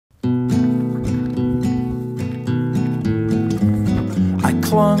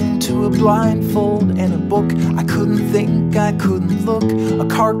clung to a blindfold and a book. I couldn't think, I couldn't look. A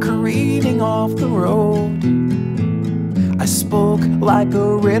car careening off the road. I spoke like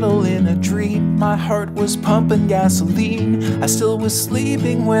a riddle in a dream. My heart was pumping gasoline. I still was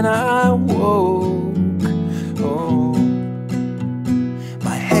sleeping when I woke. Oh,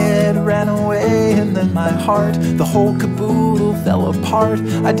 my head ran away and then my heart, the whole caboodle fell apart.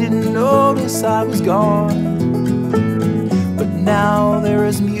 I didn't notice I was gone. But now there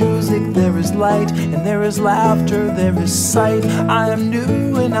is music, there is light, and there is laughter, there is sight. I am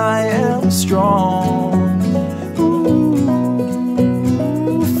new and I am strong.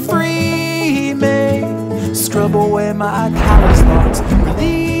 Scrub away my callous thoughts,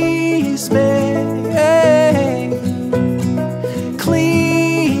 release me,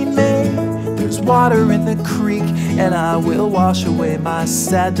 clean me. There's water in the creek, and I will wash away my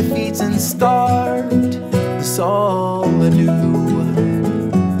sad defeats and start this all anew.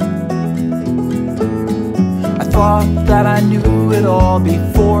 I thought that I knew it all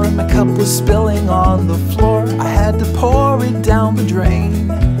before. My cup was spilling on the floor. I had to pour it down the drain.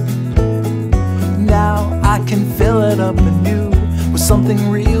 Now I can fill it up anew with something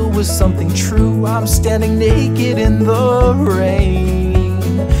real, with something true. I'm standing naked in the rain.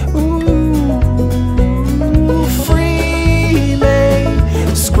 Ooh, free me,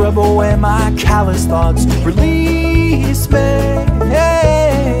 scrub away my callous thoughts, release me,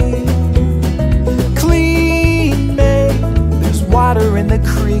 clean me. There's water in the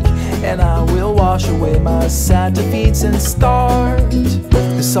creek, and I will wash away my sad defeats and start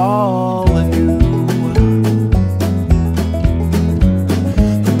this all anew.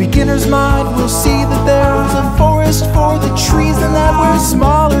 Beginner's mind will see that there's a forest for the trees, and that we're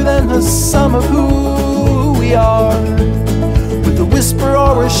smaller than the sum of who we are. With a whisper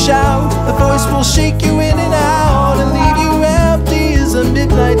or a shout, the voice will shake you in and out and leave you empty as a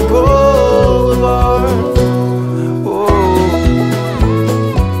midnight boulevard.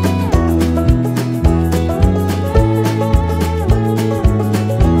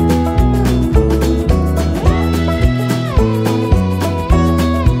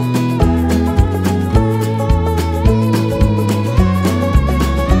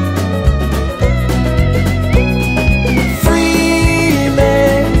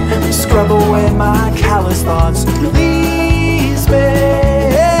 Thoughts, release me,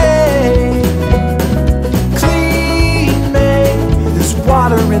 clean me. There's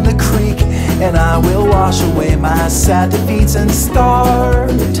water in the creek, and I will wash away my sad defeats and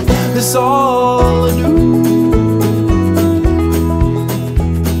start this all anew.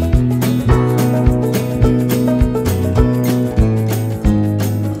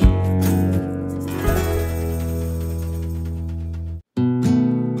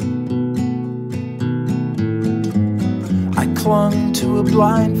 Clung to a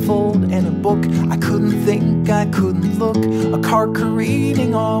blindfold and a book. I couldn't think, I couldn't look. A car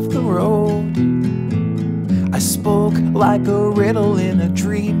careening off the road. I spoke like a riddle in a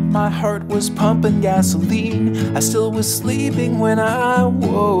dream. My heart was pumping gasoline. I still was sleeping when I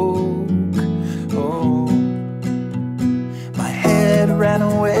woke. Oh, my head ran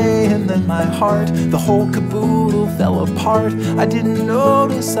away and then my heart, the whole caboodle fell apart. I didn't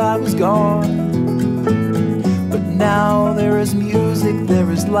notice I was gone. Now there is music,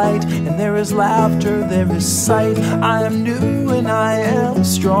 there is light, and there is laughter, there is sight. I am new and I am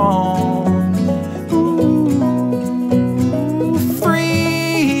strong. Ooh,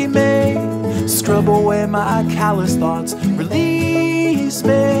 free me, scrub away my callous thoughts, release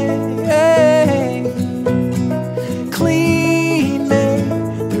me, clean me.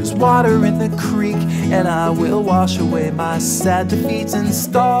 There's water in the creek, and I will wash away my sad defeats and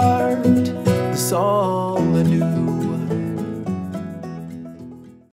start this all anew.